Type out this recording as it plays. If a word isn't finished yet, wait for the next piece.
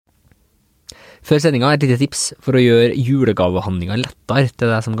Før sendinga et lite tips for å gjøre julegavehandlinga lettere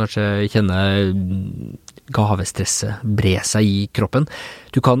til deg som kanskje kjenner gavestresset bre seg i kroppen.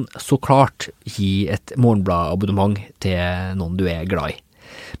 Du kan så klart gi et Morgenbladet-abonnement til noen du er glad i.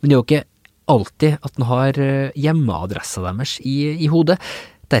 Men det er jo ikke alltid at den har hjemmeadressa deres i hodet.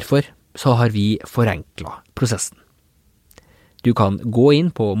 Derfor så har vi forenklet prosessen. Du kan gå inn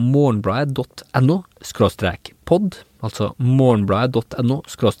på morgenbladet.no/pod, altså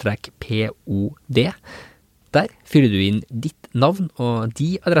morgenbladet.no/pod. Der fyller du inn ditt navn og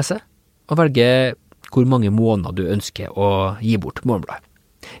din adresse, og velger hvor mange måneder du ønsker å gi bort Morgenbladet.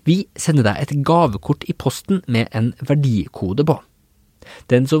 Vi sender deg et gavekort i posten med en verdikode på.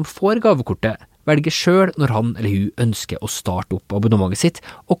 Den som får gavekortet velger selv når han eller hun ønsker å starte opp abonnementet sitt,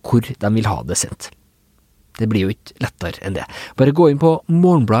 og hvor de vil ha det sendt. Det blir jo ikke lettere enn det. Bare gå inn på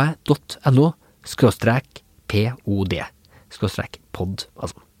morgenbladet.no/pod,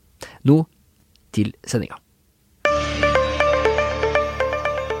 altså. Nå til sendinga.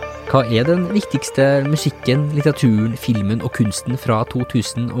 Hva er den viktigste musikken, litteraturen, filmen og kunsten fra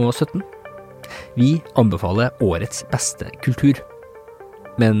 2017? Vi anbefaler årets beste kultur.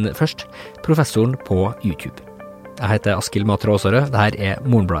 Men først, professoren på YouTube. Jeg heter Askild Matre Aasarød, dette er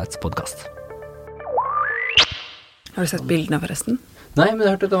Morgenbladets podcast. Har du sett bildene forresten? Nei, men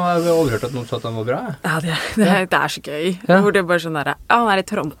jeg hørte at de var overhørt at noen sa at de var bra. Ja, det er så gøy. Ja. Hvor det er bare sånn der, han er i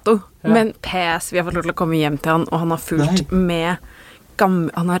Toronto, men PS, vi har fått lov til å komme hjem til han, og han har fulgt med,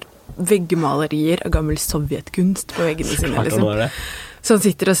 han har veggmalerier av gammel sovjetkunst på veggene sine, liksom. Så han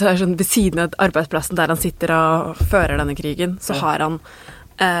sitter og så sånn, ved siden av arbeidsplassen der han sitter og fører denne krigen, så har han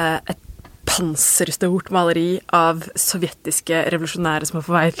et panserstort maleri av sovjetiske revolusjonære som er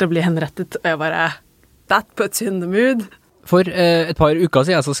på vei til å bli henrettet, og jeg bare... That puts you in the mood. For et par uker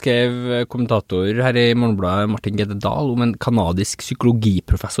siden så skrev kommentator her i Morgenbladet Martin Gjedde Dahl om en kanadisk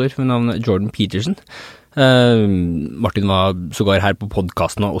psykologiprofessor med navn Jordan Peterson. Martin var sågar her på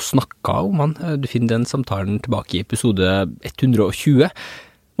podcasten og snakket om han. Du finner den samtalen tilbake i episode 120.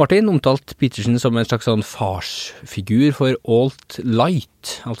 Martin omtalt Peterson som en slags sånn farsfigur for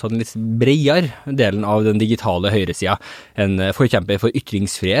alt-light, altså den litt bredere delen av den digitale høyresida, en forkjemper for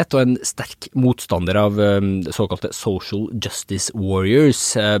ytringsfrihet og en sterk motstander av såkalte social justice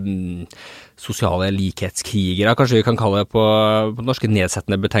warriors, sosiale likhetskrigere, kanskje vi kan kalle det på norske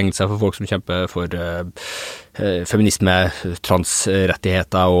nedsettende betegnelser for folk som kjemper for feminisme,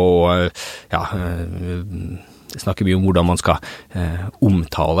 transrettigheter og snakker mye om hvordan man skal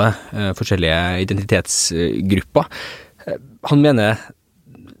omtale forskjellige identitetsgrupper. Han mener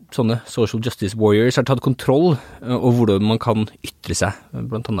sånne social justice warriors har tatt kontroll over hvordan man kan ytre seg,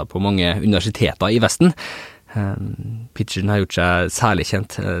 blant annet på mange universiteter i Vesten. Peterson har gjort seg særlig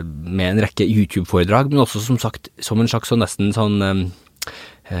kjent med en rekke YouTube-foredrag, men også som sagt som en slags nesten sånn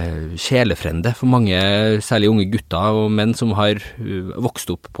sjelefrende for mange, særlig unge gutter og menn som har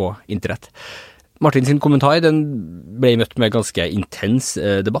vokst opp på internett. Martin sin kommentar, den ble møtt med ganske intens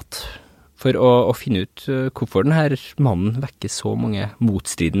debatt. For å finne ut hvorfor denne mannen vekker så mange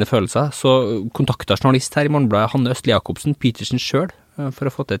motstridende følelser, så kontaktet journalist her i Morgenbladet Hanne Østli Jacobsen Peterson selv for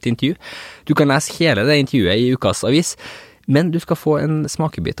å få til et intervju. Du kan lese hele det intervjuet i ukas avis, men du skal få en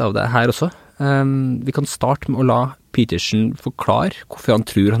smakebit av det her også. Vi kan starte med å la Peterson forklare hvorfor han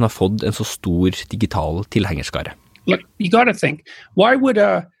tror han har fått en så stor digital tilhengerskare. Look, you got to think, why would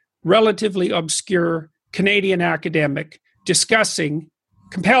a relatively obscure Canadian academic discussing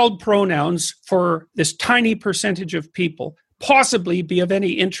compelled pronouns for this tiny percentage of people possibly be of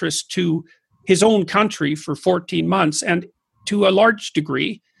any interest to his own country for 14 months and to a large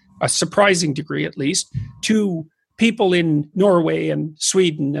degree, a surprising degree at least, to people in Norway and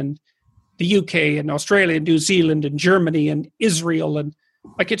Sweden and the UK and Australia and New Zealand and Germany and Israel, and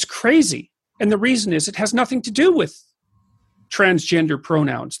like it's crazy. And the reason is it has nothing to do with transgender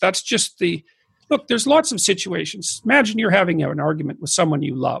pronouns. That's just look, there's lots of situations. Imagine you're having an argument with someone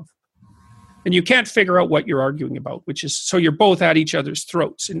you love and you can't figure out what you're arguing about, which is, so you're both at each other's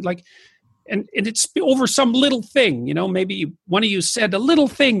throats. And and it's over some little thing, maybe one of you said a little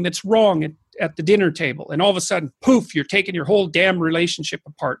thing that's wrong at the dinner table. And all of a sudden, poof, you're taking your whole damn relationship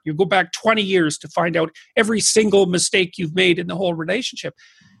apart. You go back 20 years to find out every single mistake you've made in the whole relationship.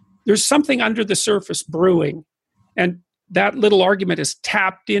 There's something under the surface brewing. And that little argument is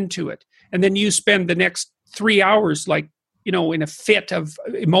tapped into it. And then you spend the next 3 hours, in a fit of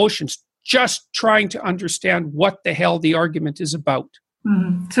emotions, just trying to understand what the hell the argument is about.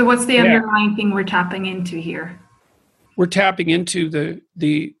 Mm-hmm. So what's the underlying thing we're tapping into here? We're tapping into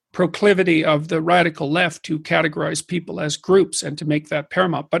the proclivity of the radical left to categorize people as groups and to make that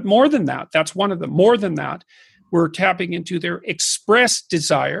paramount. But more than that, that's one of them. More than that, we're tapping into their expressed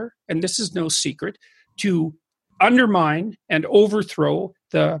desire, and this is no secret, to undermine and overthrow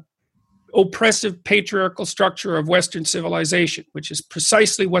the oppressive patriarchal structure of Western civilization, which is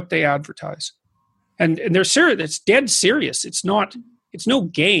precisely what they advertise. And they're serious. It's dead serious. It's no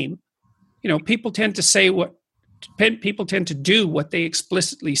game. You know, people tend to do what they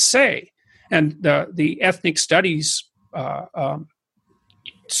explicitly say. And the ethnic studies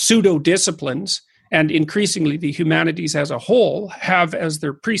pseudo-disciplines and increasingly the humanities as a whole have as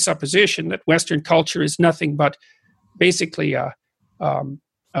their presupposition that Western culture is nothing but basically an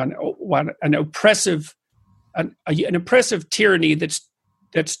oppressive tyranny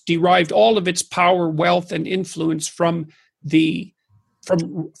that's derived all of its power, wealth, and influence from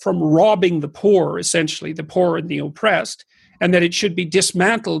robbing the poor, essentially the poor and the oppressed, and that it should be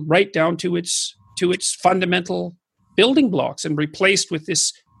dismantled right down to its fundamental building blocks and replaced with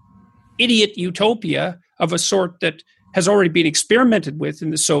this idiot utopia of a sort that has already been experimented with in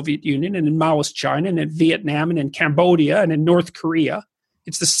the Soviet Union and in Maoist China and in Vietnam and in Cambodia and in North Korea.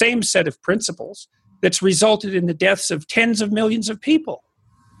 It's the same set of principles that's resulted in the deaths of tens of millions of people.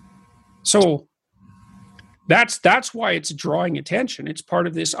 So that's why it's drawing attention. It's part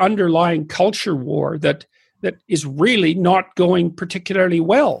of this underlying culture war that is really not going particularly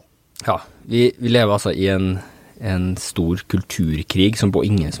well. Ja, vi lever altså i en stor kulturkrig som på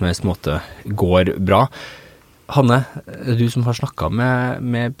ingen som helst måte går bra. Hanne, du som har snakket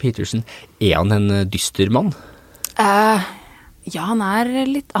med Peterson, han en dyster mann? Ja, han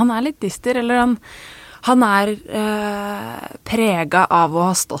er litt dyster, eller han er preget av å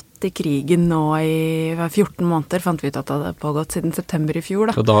ha stått i krigen nå i 14 måneder, fant vi ut at det hadde pågått siden september i fjor.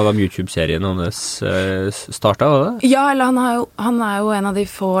 Da. Og da hadde YouTube-serien hans startet, var det? Ja, eller han er jo en av de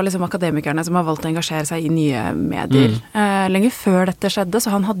få liksom, akademikerne som har valgt å engasjere seg i nye medier. Lenge før dette skjedde, så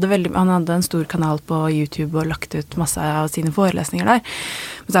han hadde en stor kanal på YouTube og lagt ut masse av sine forelesninger der.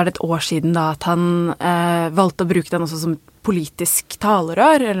 Men så er det et år siden da at han valgte å bruke den også som politisk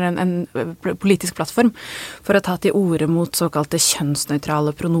talerør, eller en politisk plattform, for å ta til orde mot såkalte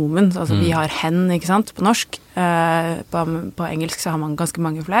kjønnsnøytrale pronomen. Altså vi har hen, ikke sant, på norsk. På engelsk så har man ganske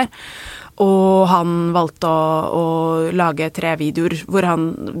mange flere. Og han valgte å lage 3 videoer hvor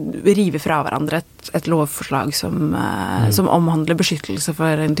han river fra hverandre et lovforslag som omhandler beskyttelse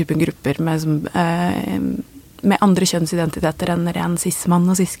for en type grupper med andre kjønnsidentiteter enn ren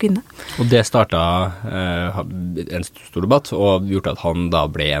cis-mann og cis-kvinne. Og det startet en stor debatt, og gjort at han da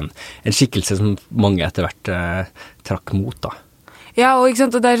ble en skikkelse som mange etter hvert trakk mot da. Ja, og ikke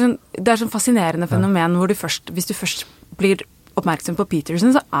sant, og det er sånn fascinerende fenomen hvor hvis du først blir oppmerksom på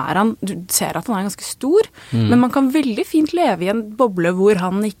Peterson, så du ser at han er ganske stor, men man kan veldig fint leve i en boble hvor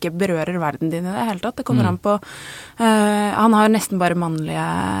han ikke berører verden din i det hele tatt. Det kommer an på, han har nesten bare mannlige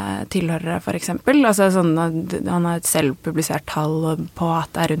tilhørere, for eksempel. Altså, han har et selv publisert tall på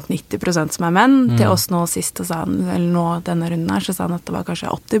at det er rundt 90% som er menn. Til oss nå sist, eller nå denne runden her, så sa han at det var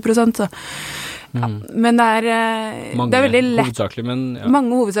kanskje 80%, så ja, men det er veldig lett. Hovedsakelige menn, ja.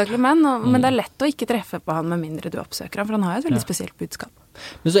 Mange hovedsakelige menn, men det er lett å ikke treffe på han med mindre du oppsøker han, for han har jo et veldig spesielt budskap.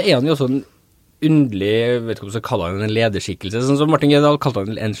 Men så han jo også en underlig, jeg vet ikke om så kaller han en lederskikkelse, sånn som Martin Gedal kalte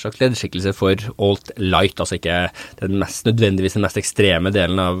han en slags lederskikkelse for alt-light, altså ikke nødvendigvis den mest ekstreme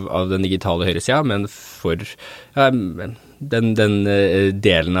delen av den digitale høyresida, men for den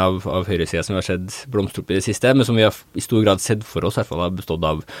delen av høyresida som vi har sett blomstre opp i det siste, men som vi har i stor grad sett for oss, i hvert fall har bestått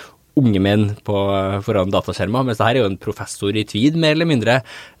av unge menn foran dataskjermer, mens det her jo en professor i tvil, mer eller mindre.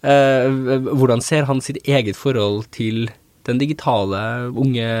 Hvordan ser han sitt eget forhold til den digitale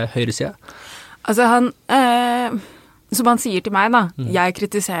unge høyresida? Altså som han sier til meg da, jeg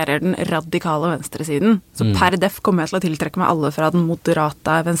kritiserer den radikale venstresiden, så per def kommer jeg til å tiltrekke meg alle fra den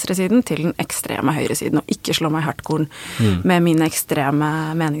moderate venstresiden til den ekstreme høyresiden, og ikke slå meg i hardkorn med mine ekstreme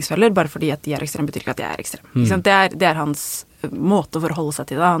meningsfeller, bare fordi at de er ekstreme betyr ikke at jeg er ekstrem. Det er hans måte å forholde seg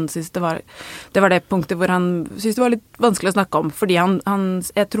til det. Han synes det var det punktet hvor han synes det var litt vanskelig å snakke om, fordi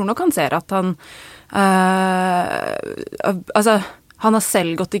jeg tror nok han ser at han han har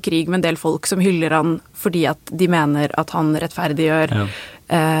selv gått i krig med en del folk som hyller han fordi at de mener at han rettferdiggjør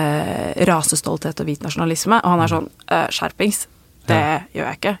rasestolthet og hvit nasjonalisme, og han er sånn, skjerpings, det gjør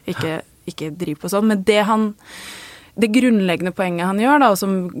jeg ikke driv på sånn, men det grunnleggende poenget han gjør da, og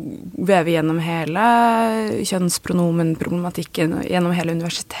som vever gjennom hele kjønnspronomen-problematikken, gjennom hele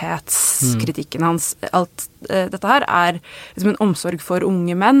universitetskritikken hans, alt dette her liksom en omsorg for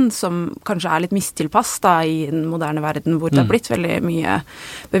unge menn som kanskje er litt mistilpass da, i den moderne verden, hvor det har blitt veldig mye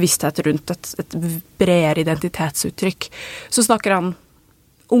bevissthet rundt et bredere identitetsuttrykk. Så snakker han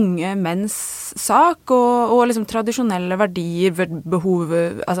unge menns sak, og liksom tradisjonelle verdier, behov,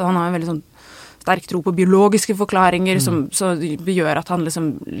 altså han har en veldig sånn sterk tro på biologiske forklaringer som gjør at han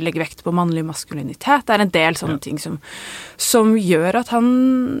liksom legger vekt på mannlig maskulinitet. Det en del sånne ting som gjør at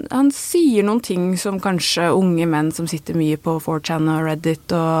han sier noen ting som kanskje unge menn som sitter mye på 4chan og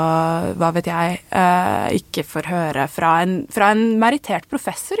Reddit og hva vet jeg, ikke får høre fra en merittert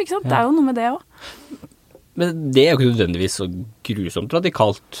professor, ikke sant? Det jo noe med det også. Men det jo ikke nødvendigvis så grusomt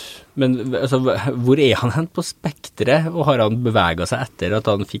radikalt. Men altså, hvor han hen på spektret, og har han beveget seg etter at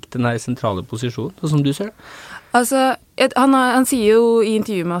han fikk den her sentrale posisjonen, som du ser det? Altså, han sier jo i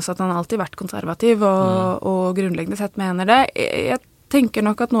intervjuet med oss at han alltid vært konservativ, og grunnleggende sett mener det. Jeg tenker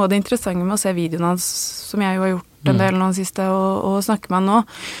nok at noe av det interessante med å se videoen hans, som jeg jo har gjort en del nå siste, og snakke med han nå,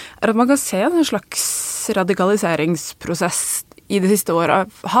 at man kan se en slags radikaliseringsprosess i det siste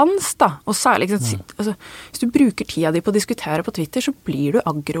året hans da, og særlig altså, hvis du bruker tida di på å diskutere på Twitter, så blir du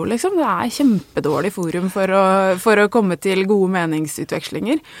aggro, liksom. Det kjempedårlig forum for å komme til gode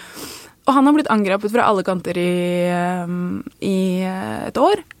meningsutvekslinger. Og han har blitt angrepet fra alle kanter i et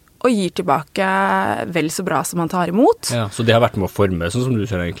år, og gir tilbake vel så bra som han tar imot. Ja, så det har vært med å forme, sånn som du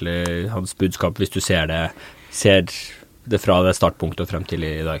ser egentlig hans budskap, hvis du ser det fra det startpunktet og frem til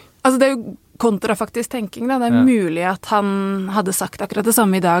i dag. Altså det jo kontrafaktisk tenking da, det mulig at han hadde sagt akkurat det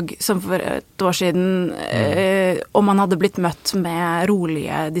samme i dag som for et år siden, om han hadde blitt møtt med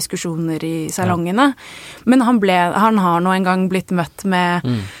rolige diskusjoner i salongene. Men han har nå en gang blitt møtt med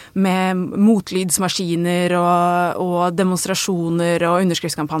motlydsmaskiner og demonstrasjoner og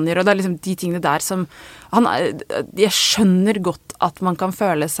underskriftskampanjer, og det liksom de tingene der som jeg skjønner godt at man kan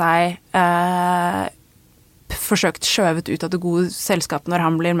føle seg forsøkt skjøvet ut av det gode selskap når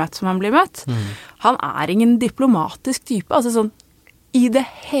han blir møtt som han blir møtt. Han ingen diplomatisk type, altså sånn i det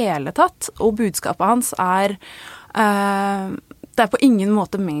hele tatt, og budskapet hans det på ingen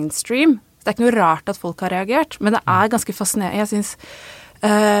måte mainstream. Det ikke noe rart at folk har reagert, men det ganske fascinerende. Jeg synes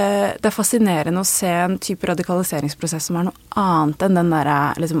det fascinerende å se en type radikaliseringsprosess som noe annet enn den der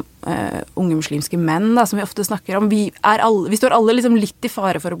liksom, unge muslimske menn da, som vi ofte snakker om. Vi står alle liksom litt i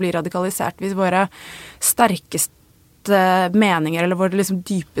fare for å bli radikalisert hvis våre sterkeste meninger eller våre liksom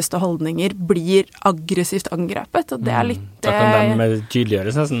dypeste holdninger blir aggressivt angrepet, og det litt... Da kan de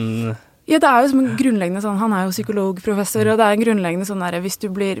tydeliggjøres nesten... Ja, det jo som en grunnleggende sånn, han jo psykologprofessor, og det en grunnleggende sånn der, hvis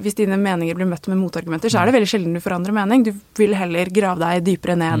dine meninger blir møtt med motargumenter, så det veldig sjelden du forandrer mening. Du vil heller grave deg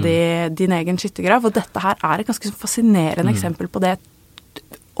dypere ned i din egen skyttergrav, og dette her et ganske fascinerende eksempel på det,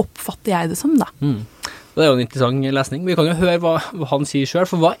 oppfatter jeg det som, da. Det jo en interessant lesning. Vi kan jo høre hva han sier selv,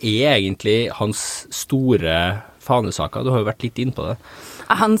 for hva egentlig hans store fanesaker? Du har jo vært litt inn på det.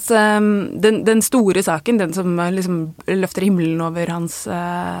 Den store saken, den som liksom løfter himmelen over hans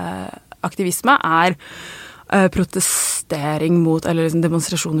aktivisme, protestering mot, eller liksom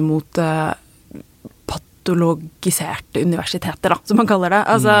demonstrasjoner mot patologiserte universiteter, da, som man kaller det.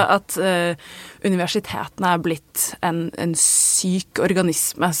 Altså at universitetene blitt en syk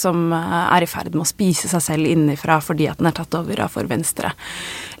organisme som i ferd med å spise seg selv innifra fordi at den tatt over for venstre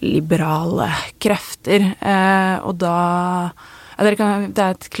liberale krefter. Og da det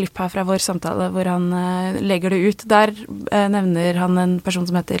et klipp her fra vår samtale hvor han legger det ut. Der nevner han en person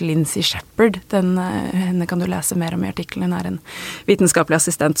som heter Lindsay Shepherd. Henne kan du lese mer om i artikkelen. Hun en vitenskapelig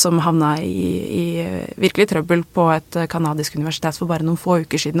assistent som havnet i virkelig trøbbel på et kanadisk universitet for bare noen få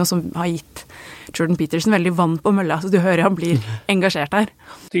uker siden, og som har gitt Jordan Peterson veldig vann på mølla, så du hører han blir engasjert her.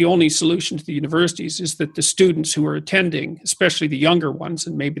 The only solution to the universities is that the students who are attending, especially the younger ones,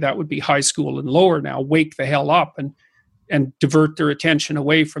 and maybe that would be high school and lower now, wake the hell up and divert their attention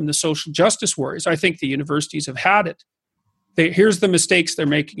away from the social justice worries. I think the universities have had it. Here's the mistakes they're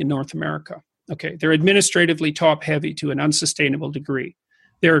making in North America. Okay, they're administratively top-heavy to an unsustainable degree.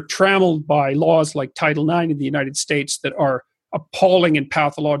 They're trammeled by laws like Title IX in the United States that are appalling and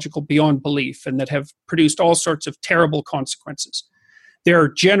pathological beyond belief and that have produced all sorts of terrible consequences. They're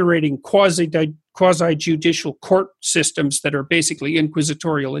generating quasi-judicial court systems that are basically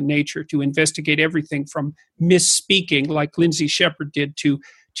inquisitorial in nature to investigate everything from misspeaking, like Lindsay Shepherd did, to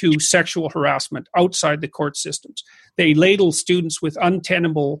sexual harassment outside the court systems. They ladle students with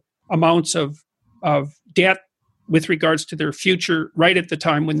untenable amounts of debt with regards to their future right at the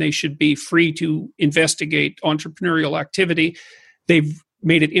time when they should be free to investigate entrepreneurial activity. They've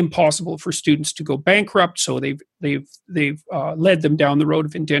made it impossible for students to go bankrupt, so they've led them down the road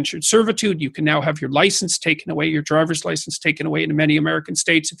of indentured servitude. You can now have your license taken away, your driver's license taken away in many American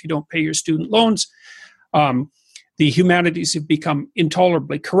states if you don't pay your student loans. The humanities have become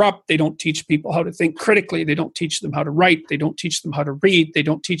intolerably corrupt. They don't teach people how to think critically. They don't teach them how to write. They don't teach them how to read. They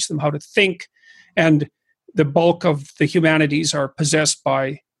don't teach them how to think. And the bulk of the humanities are possessed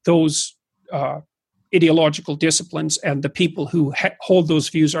by those ideological disciplines, and the people who hold those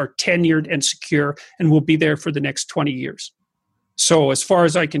views are tenured and secure and will be there for the next 20 years. So as far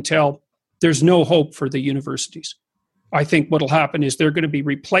as I can tell, there's no hope for the universities. I think what will happen is they're going to be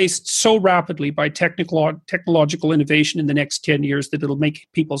replaced so rapidly by technological innovation in the next 10 years that it'll make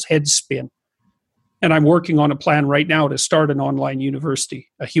people's heads spin. And I'm working on a plan right now to start an online university,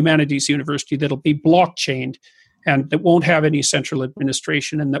 a humanities university that'll be blockchained and that won't have any central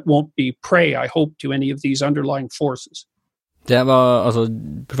administration and that won't be prey, I hope, to any of these underlying forces. Det var altså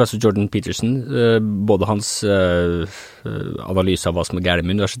professor Jordan Peterson, både hans analyse av hva som gærent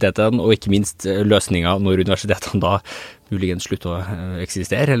med universitetene, og ikke minst løsninger når universitetene da muligens slutter å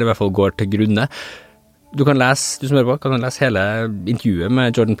eksistere, eller i hvert fall går til grunne. Du kan lese, du som hører på, kan lese hele intervjuet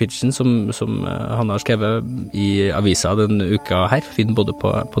med Jordan Peterson som han har skrevet i avisa den uka her, finn både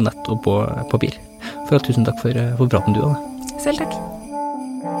på nett og på papir. Tusen takk for praten du, Anne. Selv takk.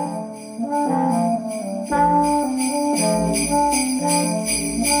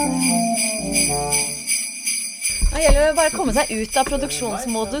 Det gjelder jo bare å komme seg ut av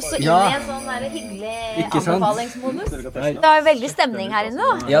produksjonsmodus og inn i en sånn der hyggelig anbefalingsmodus. Det er jo veldig stemning her inne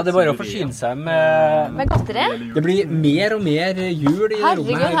da. Ja, det er bare å forsyne seg med godteri. Det blir mer og mer jul i rommet her.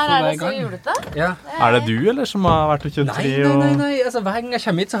 Herregud, her det så julete. Ja. Det du, eller, som har vært og kjøpt tre? Nei. Altså, hver gang jeg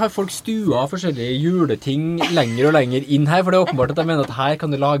kommer hit, så har folk stua forskjellige juleting lenger og lenger inn her, for det er åpenbart at jeg mener at her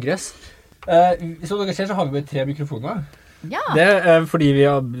kan det lagres. Som dere ser, så har vi bare 3 mikrofoner. Ja. Det er fordi vi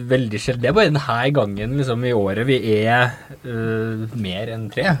har veldig sjelden. Det er bare denne gangen liksom, i året vi mer enn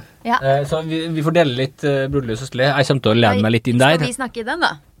 3. Ja. Så vi får dele litt broderlig og søsterlig. Jeg kommer til å lene meg litt inn der. Skal vi snakke i den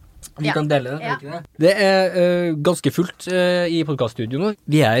da? Vi kan dele den, ikke det? Det er ganske fullt i podcaststudioet nå.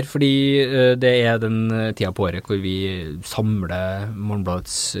 Vi er fordi det er den tida på året hvor vi samler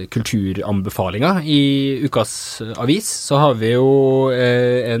Morgenbladets kulturanbefalinger. I ukas avis så har vi jo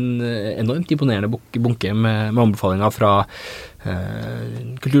en enormt imponerende bunke med anbefalinger fra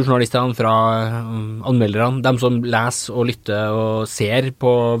kulturjournalistene, fra anmelderne, dem som leser og lytter og ser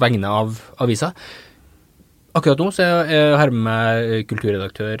på vegne av avisa. Akkurat nå så er jeg her med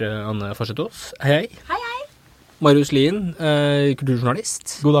kulturredaktør Anne Farsetås. Hei. Hei. Marius Lien,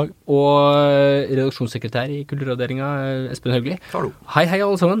 kulturjournalist. God dag. Og redaksjonssekretær i kulturavdelingen, Espen Høgli. Hallo. Hei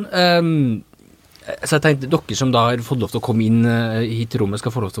alle sammen. Så jeg tenkte, dere som da har fått lov til å komme inn hit til rommet,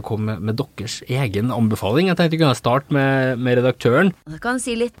 skal få lov til å komme med deres egen anbefaling. Jeg tenkte vi kunne starte med redaktøren. Jeg kan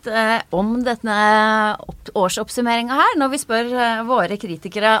si litt om denne årsoppsummeringen her, når vi spør våre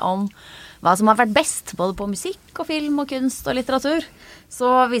kritikere om hva som har vært best, både på musikk og film og kunst og litteratur,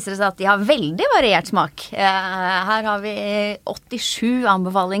 så viser det seg at de har veldig variert smak. Her har vi 87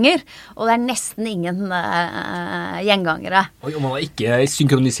 anbefalinger, og det er nesten ingen gjengangere. Oi, og man har ikke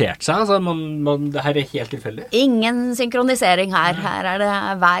synkronisert seg, altså det her er helt tilfeldig? Ingen synkronisering her. Her er det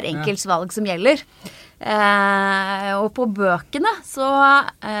hver enkelts valg som gjelder. Og på bøkene så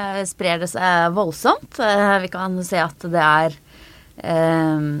sprer det seg voldsomt. Vi kan se at det er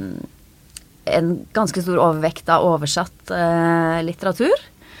en ganske stor overvekt av oversatt litteratur.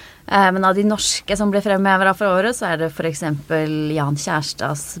 Men av de norske som ble fremhevet fra året, så er det for eksempel Jan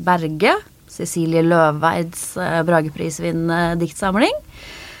Kjærstads Berge, Cecilie Løveids Brageprisvinnende diktsamling.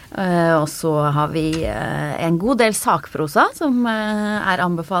 Og så har vi en god del sakprosa som er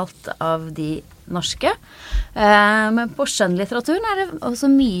anbefalt av de norske. Men på skjønnlitteraturen er det også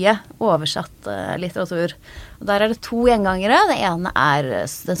mye oversatt litteratur. Og der er det 2 gjengangere. Det ene er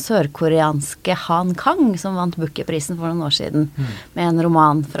den sørkoreanske Han Kang, som vant Booker-prisen for noen år siden, med en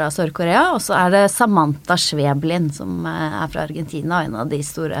roman fra Sør-Korea. Og så er det Samantha Schweblin, som er fra Argentina, en av de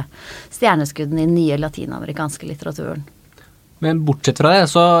store stjerneskuddene i den nye latinamerikanske litteraturen. Men bortsett fra det,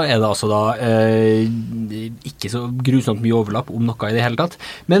 så er det altså da ikke så grusomt mye overlapp om noe i det hele tatt.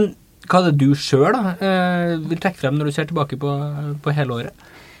 Men hva er det du selv da vil trekke frem når du ser tilbake på hele året?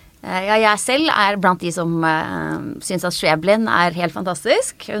 Ja, jeg selv er blant de som synes at Schweblin er helt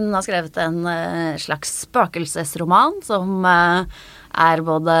fantastisk. Hun har skrevet en slags spøkelsesroman som er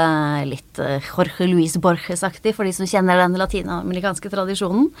både litt Jorge Luis Borges-aktig for de som kjenner den latinamerikanske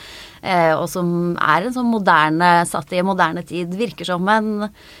tradisjonen, og som er en sånn moderne, satt i en moderne tid, virker som en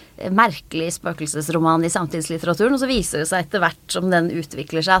merkelig spøkelsesroman i samtidslitteraturen, og så viser det seg etter hvert som den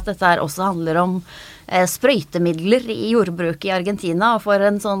utvikler seg at dette her også handler om sprøytemidler i jordbruket i Argentina, og for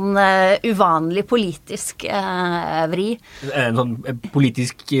en sånn uvanlig politisk vri. En sånn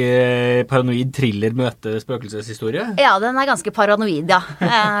politisk paranoid thriller møte spøkelseshistorie? Ja, den er ganske paranoid, ja.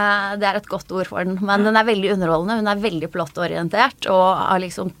 Det er et godt ord for den, men den er veldig underholdende, hun er veldig plottorientert, og har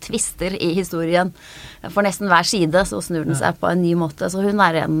liksom twister i historien. For nesten hver side så snur den seg på en ny måte, så hun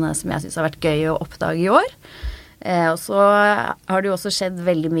er en som jeg synes har vært gøy å oppdage i år. Og så har det jo også skjedd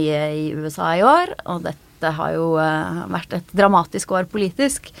veldig mye i USA i år, og dette har jo vært et dramatisk år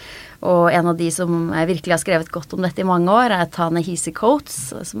politisk. Og en av de som virkelig har skrevet godt om dette i mange år Ta-Nehisi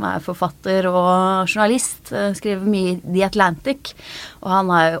Coates, som forfatter og journalist, skriver mye i The Atlantic, og han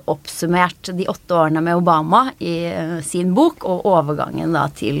har jo oppsummert de 8 årene med Obama i sin bok, og overgangen da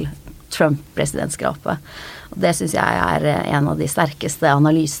til Trump-presidentskapet. Og det synes jeg en av de sterkeste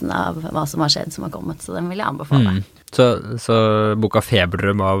analysene av hva som har skjedd som har kommet, så den vil jeg anbefale. Så boka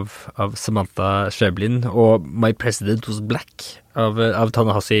Feberdrøm av Samantha Schweblin og My President Was Black av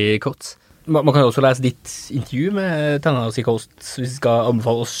Ta-Nehisi Coates. Man kan jo også lese ditt intervju med Ta-Nehisi Coates hvis vi skal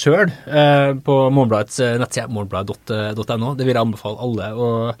anbefale oss selv på Morgenbladets nettside, morgenbladet.no. Det vil jeg anbefale alle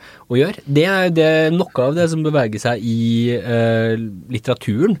å gjøre. Det er noe av det som beveger seg i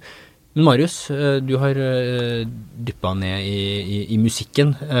litteraturen. Men Marius, du har dyppet ned i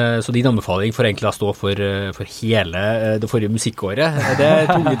musikken, så din anbefaling får egentlig stå for hele det forrige musikkåret. Det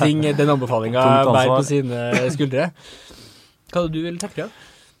tunge ting, den anbefalingen bærer på sine skuldre. Hva du vil trekke av?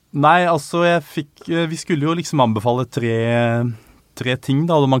 Nei, altså vi skulle jo liksom anbefale tre ting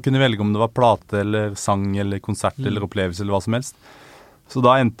da man kunne velge om det var plate eller sang eller konsert eller opplevelse eller hva som helst. Så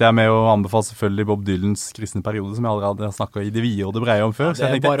da endte jeg med å anbefale selvfølgelig Bob Dylans kristne periode, som jeg allerede har snakket i det vide og det breie om før, så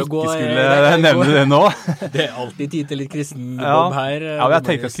jeg tenkte jeg ikke skulle nevne det nå. Det alltid tid til litt kristen Bob her. Ja, jeg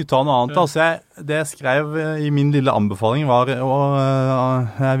tenkte jeg skulle ta noe annet. Altså, det jeg skrev i min lille anbefaling var,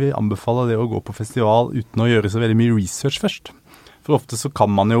 jeg vil anbefale det å gå på festival uten å gjøre så veldig mye research først. For ofte så kan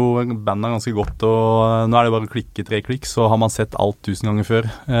man jo bandet ganske godt, og nå det bare å klikke 3 klikk, så har man sett alt 1000 ganger før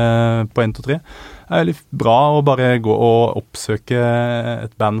på 1, 2, 3. Det veldig bra å bare gå og oppsøke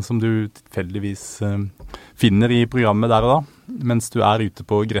et band som du tilfeldigvis finner i programmet der og da, mens du ute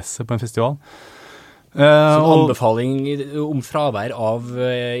på gresset på en festival. Så anbefaling om fravær av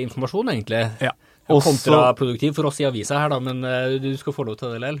informasjon, egentlig? Ja. Kontraproduktiv for oss i avisa her da, men du skal få lov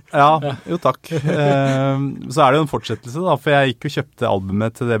til det, Lell. Ja, jo takk. Så det jo en fortsettelse da, for jeg gikk og kjøpte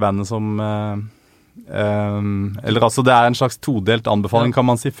albumet til det bandet som eller altså det en slags todelt anbefaling kan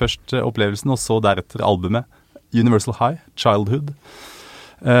man si, først opplevelsen og så deretter albumet Universal High, Childhood.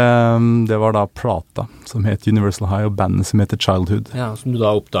 Det var da plata som het Universal High og bandet som heter Childhood. Ja, som du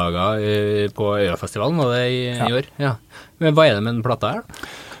da oppdaget på Øyafestivalen, var det i år? Ja. Men hva det med den plata her da?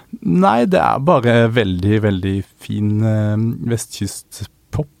 Nei, det bare veldig, veldig fin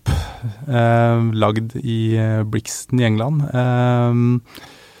vestkystpop lagd i Brixton i England.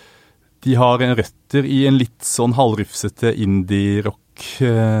 De har røtter i en litt sånn halvrufsete indie-rock,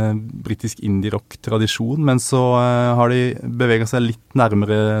 britisk indie-rock-tradisjon, men så har de beveget seg litt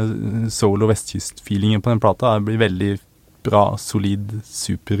nærmere soul- og vestkyst-feelingen på den plata. Det blir veldig bra, solid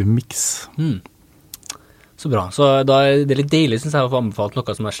supermix. Så bra. Så da det litt deilig, synes jeg, å få anbefalt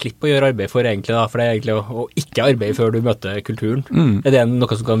noe som jeg slipper å gjøre arbeid for egentlig da, for det egentlig å ikke arbeide før du møter kulturen. Det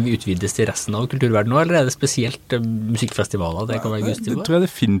noe som kan utvides til resten av kulturverdenen nå, eller det spesielt musikkfestivaler det kan være gustig på? Det tror jeg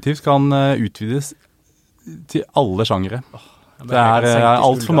definitivt kan utvides til alle sjangere. Det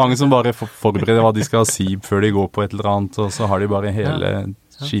alt for mange som bare forbereder hva de skal si før de går på et eller annet, og så har de bare hele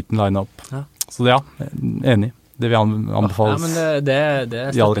skiten line up. Så ja, enig. Det vil anbefales. Ja, men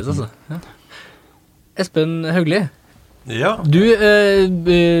det steppes, altså. Ja. Espen Haugli, du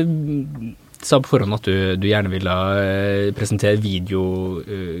sa på forhånd at du gjerne ville presentere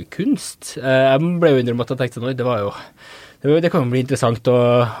videokunst. Jeg ble jo innrømt at jeg tenkte nå, det kan jo bli interessant,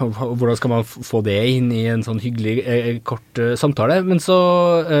 og hvordan skal man få det inn i en sånn hyggelig, kort samtale. Men så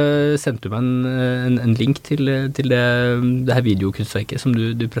sendte du meg en link til det her videokunstverket som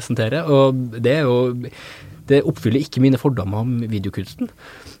du presenterer, og det oppfyller ikke mine fordommer om videokunsten.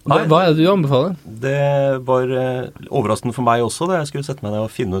 Hva det du anbefaler? Det var overraskende for meg også da jeg skulle sette meg ned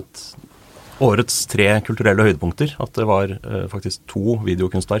og finne ut årets 3 kulturelle høydepunkter, at det var faktisk 2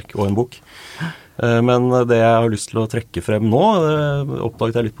 videokunstverk og en bok. Men det jeg har lyst til å trekke frem nå,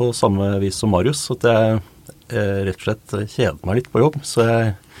 oppdaget jeg litt på samme vis som Marius, at jeg rett og slett kjeder meg litt på jobb, så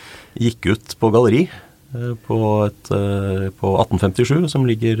jeg gikk ut på galleri på 1857, som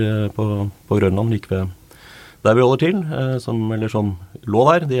ligger på Grønland, like ved der vi holder til, som lå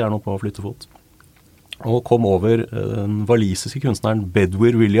der, de nå på flyttefot. Og kom over den walisiske kunstneren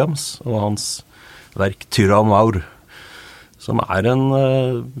Bedwyr Williams og hans verk Tyra Maur, som en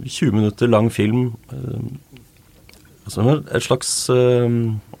 20 minutter lang film, som et slags,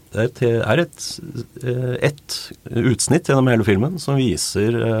 et utsnitt gjennom hele filmen, som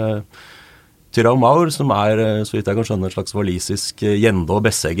viser Tyrann Maur, som så vidt jeg kan skjønne, en slags walisisk Gjende og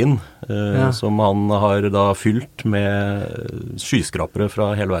Besseggen, som han har da fylt med skyskrapere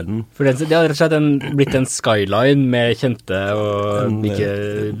fra hele verden. For det har rett og slett blitt en skyline med kjente og ikke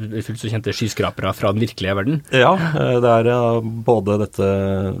fullt så kjente skyskrapere fra den virkelige verden. Ja, det både dette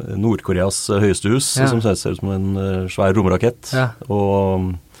Nord-Koreas høyeste hus, som ser ut som en svær romrakett,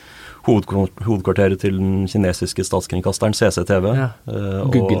 og hovedkvarteret til den kinesiske statskringkasteren CCTV.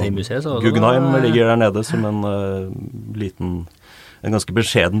 Guggenheim-museet. Guggenheim ligger der nede som en ganske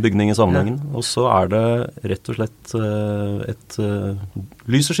beskjeden bygning i sammenhengen. Og så det rett og slett et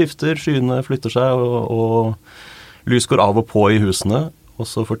lyset skifter, skyene flytter seg, og lys går av og på i husene. Og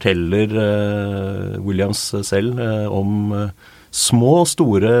så forteller Williams selv om små,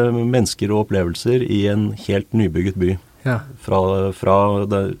 store mennesker og opplevelser i en helt nybygget by. Fra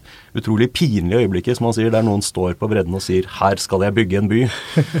det utrolig pinlige øyeblikket, som han sier, der noen står på bredden og sier, her skal jeg bygge en by,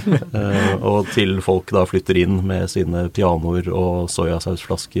 og til folk da flytter inn med sine pianoer og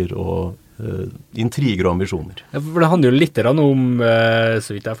sojasausflasker og intriger og ambisjoner. Ja, for det handler jo litt om, så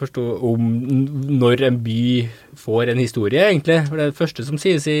vidt jeg forstår, om når en by får en historie, egentlig. For det første som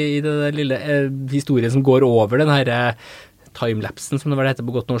sies i det lille historien som går over den her timelapsen, som det var det heter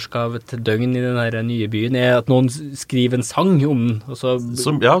på godt norsk, av et døgn i den her nye byen, at noen skriver en sang om den. Og så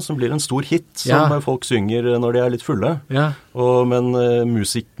som blir en stor hit, som folk synger når de litt fulle. Men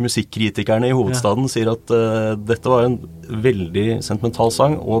musikkritikerne i hovedstaden sier at dette var en veldig sentimental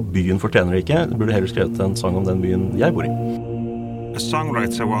sang, og byen fortjener det ikke. Det burde heller skrevet en sang om den byen jeg bor i. A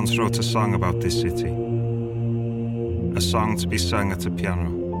songwriter once wrote a song about this city. A song to be sung at a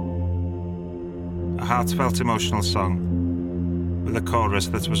piano. A heartfelt, emotional song with a chorus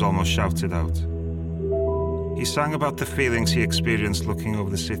that was almost shouted out. He sang about the feelings he experienced looking over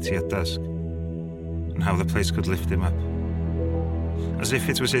the city at dusk, and how the place could lift him up, as if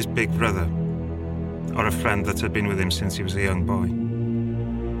it was his big brother, or a friend that had been with him since he was a young boy.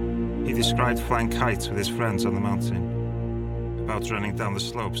 He described flying kites with his friends on the mountain, about running down the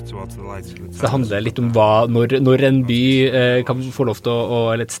slopes towards the lights. Så det handler litt om når en by kan få lov til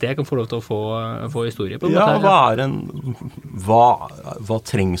eller et sted kan få lov til å få historie på en måte. Hva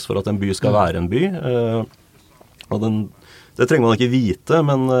trengs for at en by skal være en by? Og det trenger man ikke vite,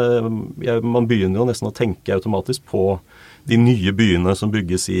 men man begynner jo nesten å tenke automatisk på de nye byene som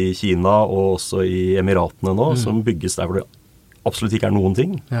bygges i Kina og også i Emiratene nå, som bygges der hvor det absolutt ikke noen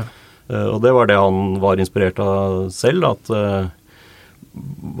ting. Og det var det han var inspirert av selv, at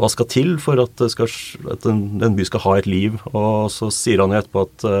hva skal til for at en by skal ha et liv? Og så sier han jo etterpå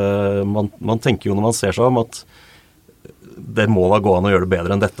at man tenker jo når man ser seg om at det må da gå an å gjøre det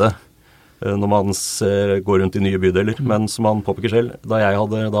bedre enn dette når man går rundt i nye bydeler. Men som han påpeker selv, da jeg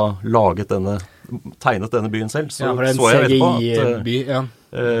hadde da tegnet denne byen selv, så jeg etterpå at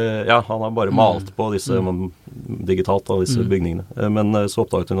han har bare malt på disse digitalt av disse bygningene. Men så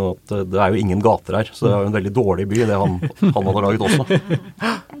oppdaget hun at det jo ingen gater her, så det jo en veldig dårlig by, det han hadde laget også.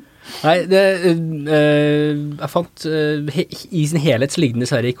 Nei, jeg fant i sin helhet så ligger den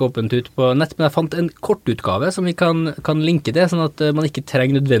dessverre ikke åpent ut på nett, men jeg fant en kortutgave som vi kan linke til, sånn at man ikke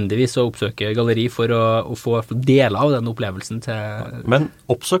trenger nødvendigvis å oppsøke galleri for å få deler av den opplevelsen til. Men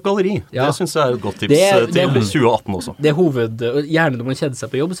oppsøk galleri, det synes jeg et godt tips til 2018 også. Det gjerne når man kjeder seg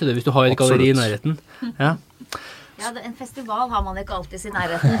på jobb, så hvis du har et galleri i nærheten. En festival har man ikke alltid i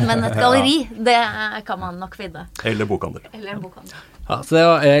nærheten, men et galleri, det kan man nok finne. Eller bokhandel. Ja, så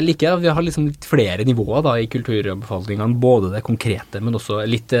jeg liker at vi har liksom litt flere nivåer da i kulturanbefalingene, både det konkrete, men også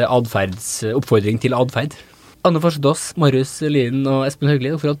litt oppfordring til adferd. Anne Forsedås, Marius Lien og Espen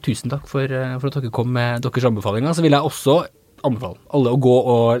Høgli, tusen takk for at dere kom med deres anbefalinger. Så vil jeg også anbefale alle å gå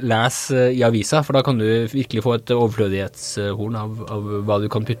og lese i avisa, for da kan du virkelig få et overflødighetshorn av hva du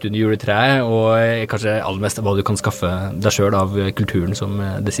kan putte under juletreet, og kanskje aller mest hva du kan skaffe deg selv av kulturen som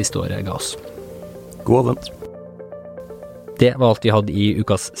det siste året ga oss. God advent. Det var alt vi hadde i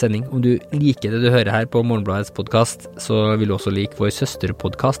ukas sending. Om du liker det du hører her på Morgenbladets podcast, så vil du også like vår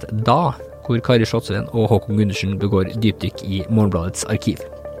søsterpodcast Da, hvor Kari Slottsveen og Håkon Gundersen begår dypdykk i Morgenbladets arkiv.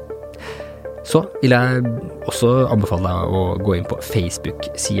 Så vil jeg også anbefale deg å gå inn på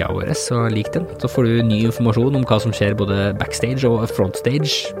Facebook-siden vår og like den. Så får du ny informasjon om hva som skjer både backstage og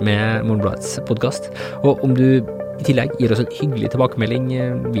frontstage med Morgenbladets podcast. Og om du i tillegg gir oss en hyggelig tilbakemelding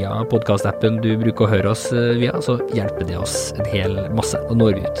via podcast-appen du bruker å høre oss via, så hjelper det oss en hel masse og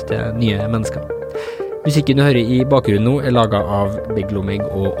når vi ut til nye mennesker. Musikken du hører i bakgrunnen nå laget av Begg Lommig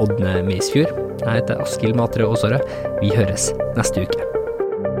og Ådne Meisfjord. Jeg heter Askild Matre Åsare. Vi høres neste uke.